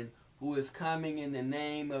sovereign who is coming in the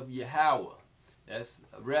name of Yahawah. That's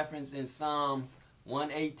a reference in Psalms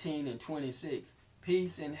 118 and 26.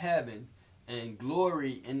 Peace in heaven and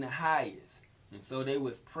glory in the highest. And so they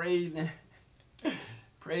was praising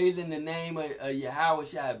the name of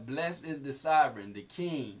Yahawashi. Blessed is the sovereign, the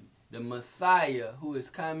king, the Messiah who is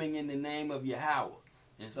coming in the name of Yahawah.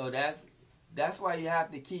 And so that's why you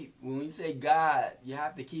have to keep, when we say God, you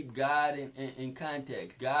have to keep God in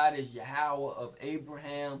context. God is Yahawah of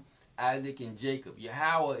Abraham, Isaac, and Jacob.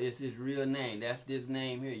 Yahawah is his real name. That's this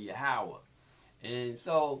name here, Yahawah. And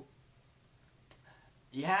so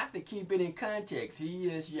you have to keep it in context. He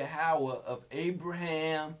is Yahawah of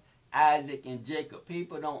Abraham, Isaac, and Jacob.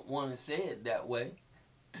 People don't want to say it that way.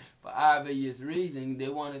 For obvious reason, they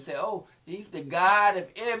want to say, oh, he's the God of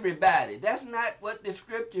everybody. That's not what the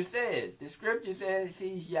scripture says. The scripture says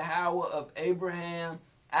he's Yahawah of Abraham,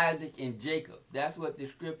 Isaac, and Jacob. That's what the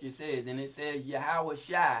scripture says. And it says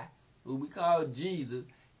Yahawashi, who we call Jesus,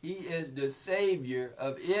 he is the Savior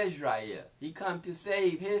of Israel. He come to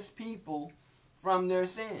save his people from their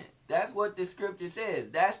sin. That's what the scripture says.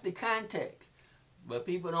 That's the context. But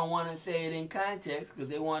people don't want to say it in context because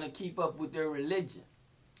they want to keep up with their religion.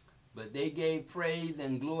 But they gave praise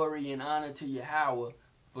and glory and honor to Yahawah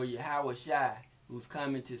for Yahawashi, who's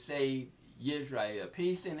coming to save Israel.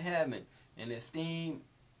 Peace in heaven and esteem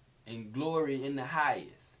and glory in the highest.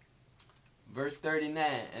 Verse 39,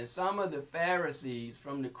 and some of the Pharisees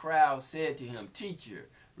from the crowd said to him, Teacher,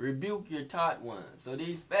 rebuke your taught ones. So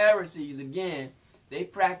these Pharisees, again, they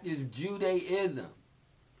practice Judaism.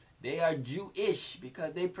 They are Jewish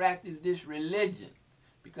because they practice this religion.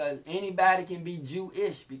 Because anybody can be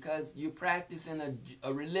Jewish because you're practicing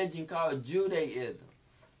a religion called Judaism.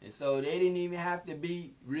 And so they didn't even have to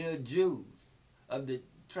be real Jews of the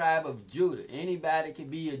tribe of Judah. Anybody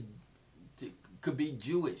could be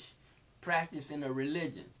Jewish, practicing a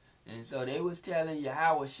religion. And so they was telling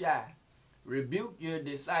Yahawashi, rebuke your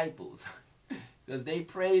disciples. Because they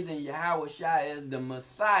praising Yahawashi as the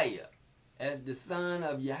Messiah, as the son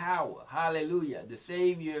of Yahawah. Hallelujah. The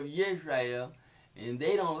Savior of Israel. And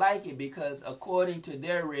they don't like it because according to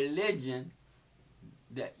their religion,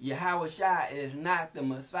 that Yahawashi is not the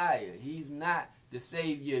Messiah. He's not the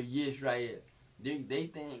Savior of Israel. They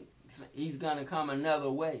think he's going to come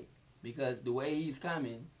another way because the way he's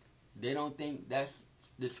coming, they don't think that's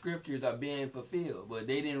the scriptures are being fulfilled. But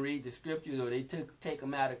they didn't read the scriptures or they take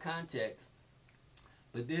them out of context.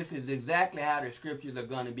 But this is exactly how the scriptures are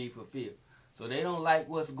going to be fulfilled. So they don't like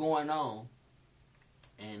what's going on.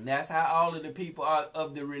 And that's how all of the people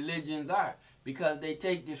of the religions are. Because they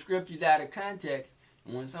take the scriptures out of context.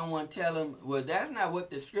 And when someone tell them, well, that's not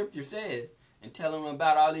what the scripture says, and tell them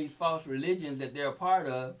about all these false religions that they're a part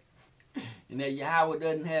of, and that Yahawah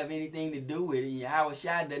doesn't have anything to do with it, and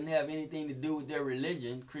Yahawashi doesn't have anything to do with their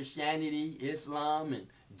religion, Christianity, Islam, and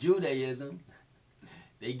Judaism,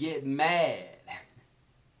 they get mad.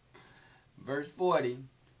 Verse 40,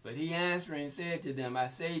 but he answering said to them, I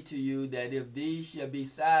say to you that if these shall be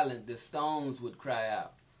silent, the stones would cry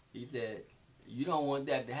out. He said, you don't want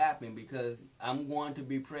that to happen because I'm going to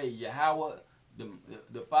be praised. Yahawah,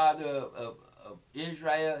 the Father of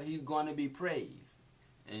Israel, he's going to be praised.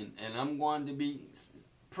 And I'm going to be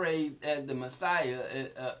praised as the Messiah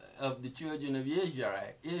of the children of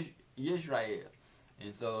Israel.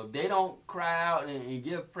 And so if they don't cry out and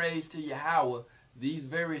give praise to Yahawah, these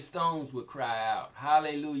very stones would cry out.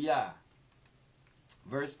 Hallelujah.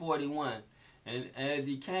 Verse 41, and as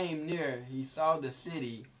he came near, he saw the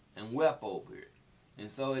city and wept over it.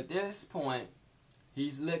 And so at this point,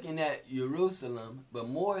 he's looking at Jerusalem, but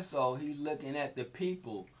more so, he's looking at the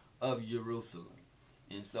people of Jerusalem.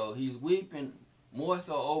 And so he's weeping more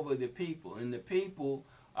so over the people. And the people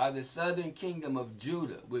are the southern kingdom of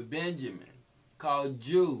Judah with Benjamin, called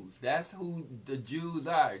Jews. That's who the Jews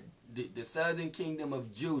are, the southern kingdom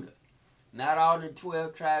of Judah. Not all the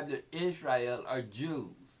 12 tribes of Israel are Jews.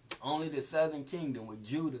 Only the southern kingdom with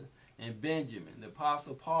Judah and Benjamin. The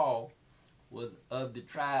Apostle Paul was of the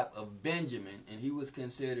tribe of Benjamin, and he was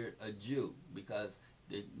considered a Jew because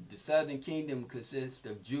the southern kingdom consists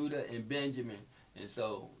of Judah and Benjamin, and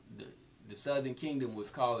so the southern kingdom was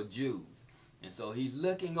called Jews. And so he's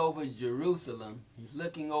looking over Jerusalem, he's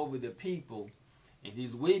looking over the people, and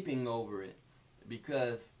he's weeping over it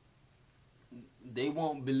because they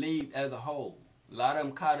won't believe as a whole. A lot of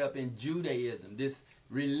them caught up in Judaism, this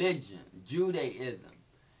religion, Judaism.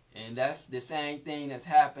 And that's the same thing that's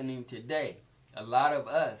happening today. A lot of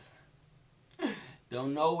us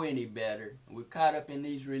don't know any better. We're caught up in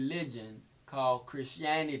these religions called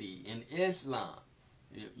Christianity and Islam.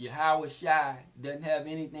 Yahawashi doesn't have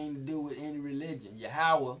anything to do with any religion.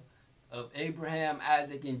 Yahawah of Abraham,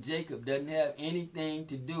 Isaac, and Jacob doesn't have anything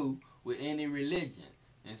to do with any religion.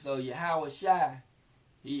 And so Yahawashi,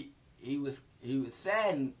 he was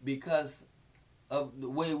saddened because of the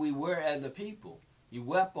way we were as a people. He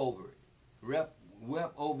wept over it,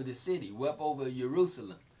 wept over the city, wept over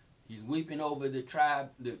Jerusalem. He's weeping over the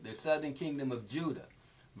tribe, the southern kingdom of Judah.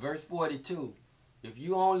 Verse 42, if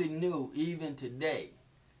you only knew even today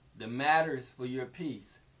the matters for your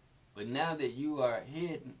peace, but now they are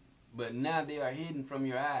hidden from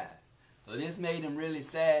your eyes. So this made him really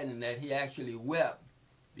sad, and that he actually wept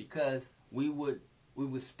because we were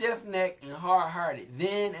stiff-necked and hard-hearted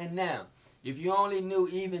then and now. If you only knew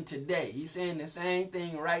even today. He's saying the same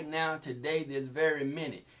thing right now, today, this very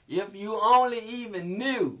minute. If you only even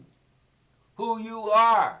knew who you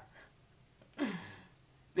are,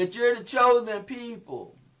 that you're the chosen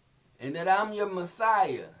people, and that I'm your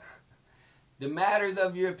Messiah, the matters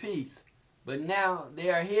of your peace. But now they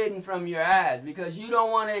are hidden from your eyes because you don't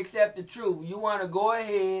want to accept the truth. You want to go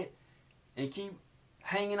ahead and keep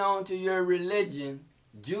hanging on to your religion,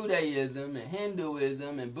 Judaism and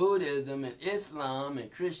Hinduism and Buddhism and Islam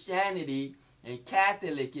and Christianity and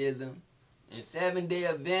Catholicism and Seventh-day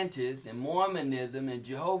Adventists and Mormonism and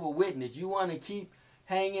Jehovah's Witness. You want to keep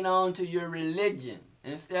hanging on to your religion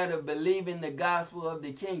instead of believing the gospel of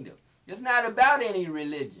the kingdom. It's not about any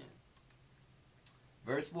religion.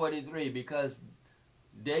 Verse 43, because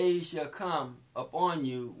days shall come upon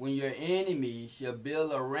you when your enemies shall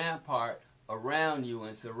build a rampart around you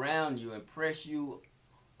and surround you and press you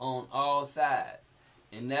on all sides.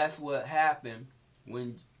 And that's what happened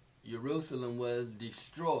when Jerusalem was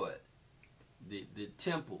destroyed, the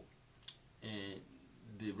temple, and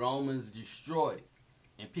the Romans destroyed it.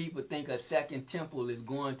 And people think a second temple is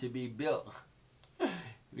going to be built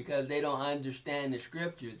because they don't understand the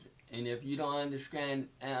scriptures. And if you don't understand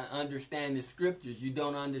the scriptures, you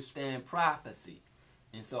don't understand prophecy.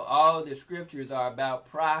 And so all the scriptures are about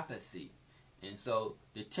prophecy. And so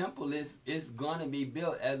the temple is going to be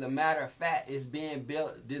built. As a matter of fact, it's being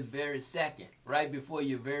built this very second, right before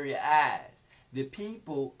your very eyes. The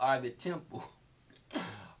people are the temple.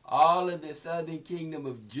 All of the southern kingdom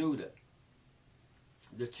of Judah,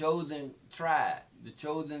 the chosen tribe, the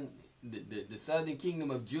southern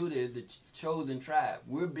kingdom of Judah is the chosen tribe.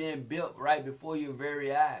 We're being built right before your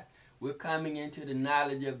very eyes. We're coming into the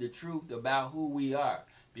knowledge of the truth about who we are.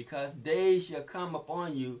 Because days shall come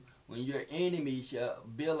upon you when your enemies shall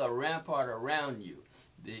build a rampart around you.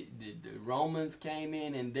 The Romans came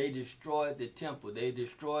in and they destroyed the temple. They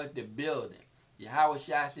destroyed the building.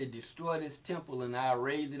 Yahawashi said, destroy this temple and I'll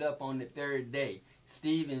raise it up on the third day.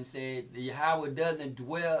 Stephen said, Yahawah doesn't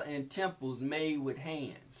dwell in temples made with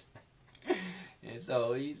hands. And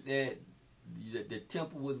so he said the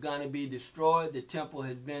temple was going to be destroyed. The temple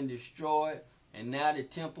has been destroyed. And now the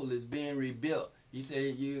temple is being rebuilt. He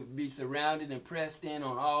said you'll be surrounded and pressed in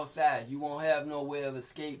on all sides. You won't have no way of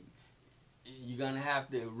escape. You're going to have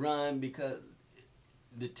to run because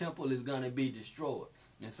the temple is going to be destroyed.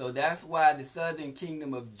 And so that's why the southern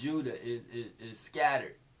kingdom of Judah is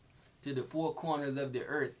scattered to the four corners of the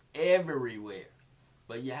earth everywhere.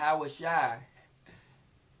 But Yahawashi,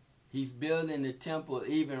 he's building the temple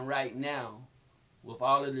even right now with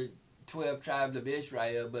all of the 12 tribes of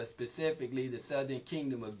Israel, but specifically the southern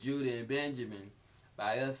kingdom of Judah and Benjamin,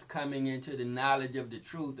 by us coming into the knowledge of the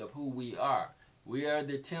truth of who we are. We are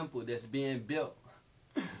the temple that's being built.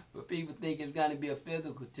 But people think it's going to be a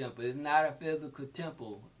physical temple. It's not a physical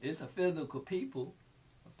temple. It's a physical people,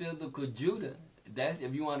 a physical Judah. That's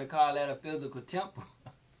if you want to call that a physical temple.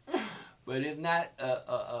 But it's not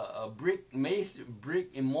a brick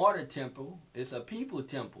and mortar temple. It's a people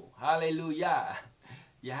temple. Hallelujah.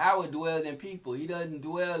 Yahawah dwells in people. He doesn't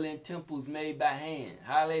dwell in temples made by hand.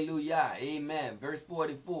 Hallelujah. Amen. Verse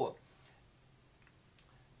 44.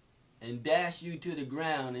 And dash you to the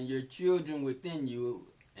ground, and your children within you,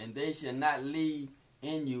 and they shall not leave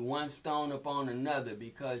in you one stone upon another,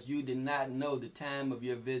 because you did not know the time of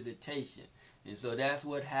your visitation. And so that's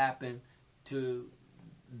what happened to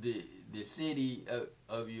the city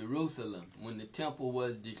of Jerusalem when the temple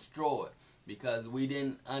was destroyed, because we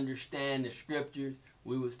didn't understand the scriptures.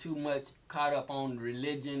 We was too much caught up on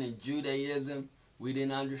religion and Judaism. We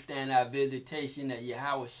didn't understand our visitation, that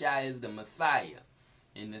Yahawashi is the Messiah.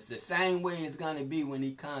 And it's the same way it's going to be when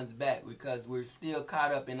he comes back, because we're still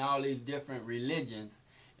caught up in all these different religions,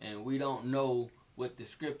 and we don't know what the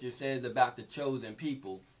scripture says about the chosen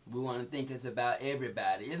people. We want to think it's about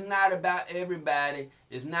everybody. It's not about everybody.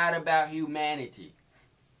 It's not about humanity.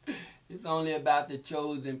 It's only about the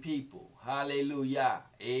chosen people. Hallelujah.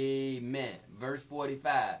 Amen. Verse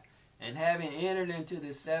 45. And having entered into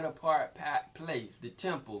the set-apart place, the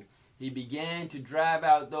temple, he began to drive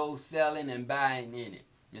out those selling and buying in it.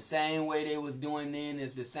 The same way they was doing then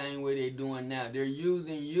is the same way they're doing now. They're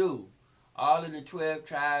using you, all of the 12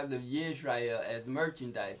 tribes of Israel, as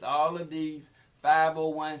merchandise. All of these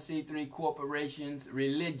 501c3 corporations,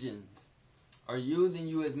 religions, are using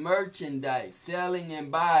you as merchandise, selling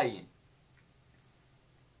and buying.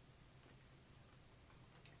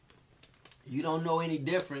 You don't know any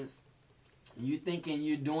difference. You thinking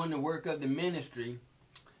you're doing the work of the ministry,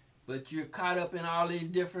 but you're caught up in all these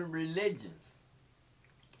different religions,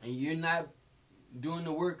 and you're not doing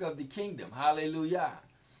the work of the kingdom. Hallelujah.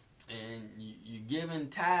 And you're giving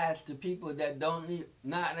tithes to people that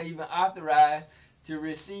not even authorized to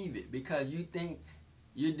receive it, because you think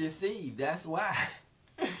you're deceived. That's why.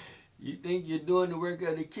 You think you're doing the work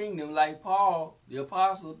of the kingdom, like Paul, the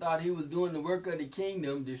apostle, thought he was doing the work of the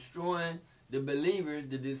kingdom, destroying the believers,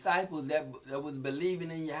 the disciples that was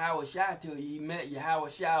believing in Yahawashi till he met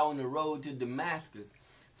Yahawashi on the road to Damascus.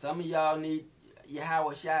 Some of y'all need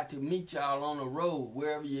Yahawashi to meet y'all on the road,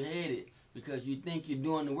 wherever you're headed, because you think you're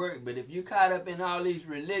doing the work. But if you're caught up in all these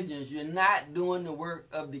religions, you're not doing the work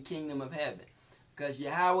of the kingdom of heaven, because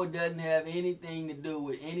Yahawah doesn't have anything to do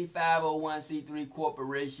with any 501c3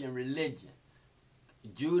 corporation religion.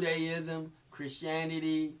 Judaism,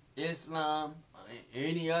 Christianity, Islam,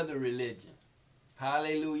 any other religion.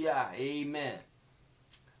 Hallelujah. Amen.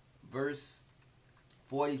 Verse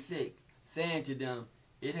 46, saying to them,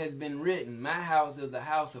 it has been written, my house is a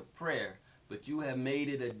house of prayer, but you have made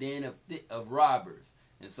it a den of robbers.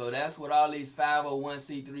 And so that's what all these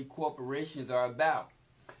 501c3 corporations are about.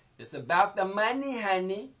 It's about the money,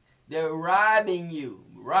 honey. They're robbing you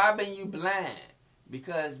blind,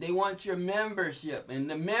 because they want your membership, and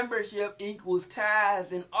the membership equals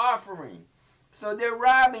tithes and offering. So they're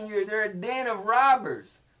robbing you. They're a den of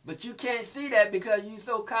robbers. But you can't see that because you're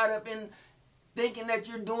so caught up in thinking that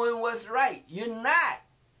you're doing what's right. You're not.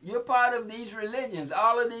 You're part of these religions.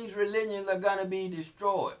 All of these religions are going to be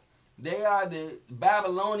destroyed. They are the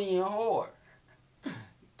Babylonian whore.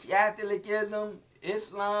 Catholicism,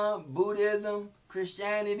 Islam, Buddhism,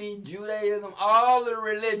 Christianity, Judaism, all the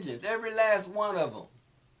religions, every last one of them.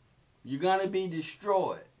 You're going to be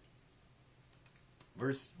destroyed.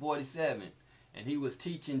 Verse 47. And he was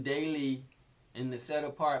teaching daily in the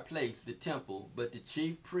set-apart place, the temple, but the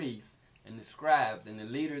chief priests and the scribes and the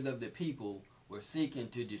leaders of the people were seeking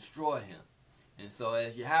to destroy him. And so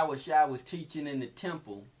as Yahawashi was teaching in the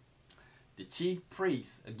temple, the chief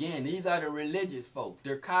priests, again, these are the religious folks.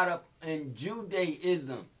 They're caught up in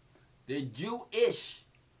Judaism. They're Jewish.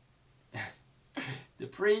 The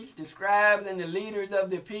priests, the scribes, and the leaders of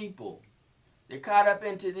the people. They're caught up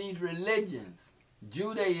into these religions,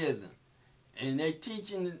 Judaism. And they're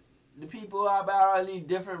teaching the people about all these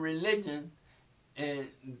different religions, and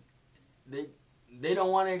they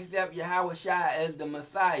don't want to accept Yahawashi as the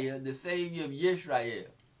Messiah, the Savior of Israel.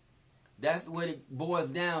 That's what it boils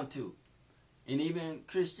down to. And even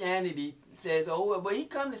Christianity says, oh, well, but he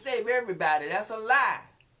come to save everybody. That's a lie.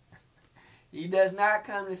 He does not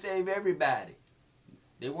come to save everybody.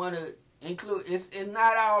 They want to include, it's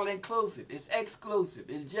not all inclusive. It's exclusive.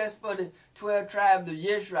 It's just for the 12 tribes of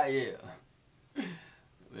Israel.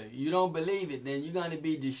 If you don't believe it, then you're going to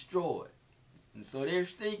be destroyed. And so they're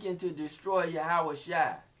seeking to destroy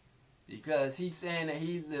Yahawashi, because he's saying that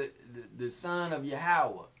he's the son of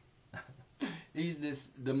Yahawah. He's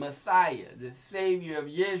the Messiah, the Savior of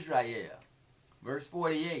Israel. Verse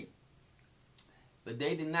 48. But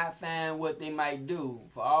they did not find what they might do,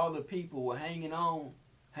 for all the people were hanging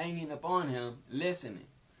upon him, listening.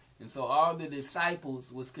 And so all the disciples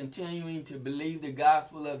was continuing to believe the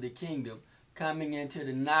gospel of the kingdom, coming into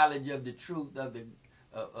the knowledge of the truth of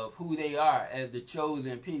of who they are as the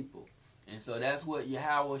chosen people. And so that's what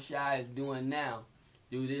Yahawashi is doing now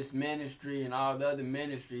through this ministry and all the other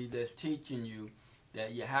ministries that's teaching you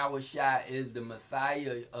that Yahawashi is the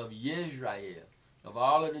Messiah of Israel, of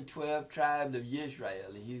all of the 12 tribes of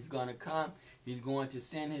Israel. And he's going to come, he's going to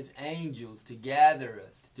send his angels to gather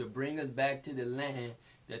us, to bring us back to the land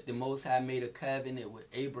that the Most High made a covenant with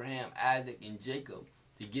Abraham, Isaac, and Jacob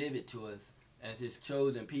to give it to us as his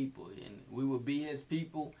chosen people. And we will be his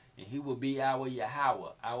people, and he will be our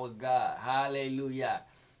Yahawah, our God. Hallelujah.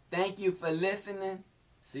 Thank you for listening.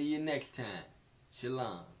 See you next time.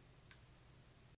 Shalom.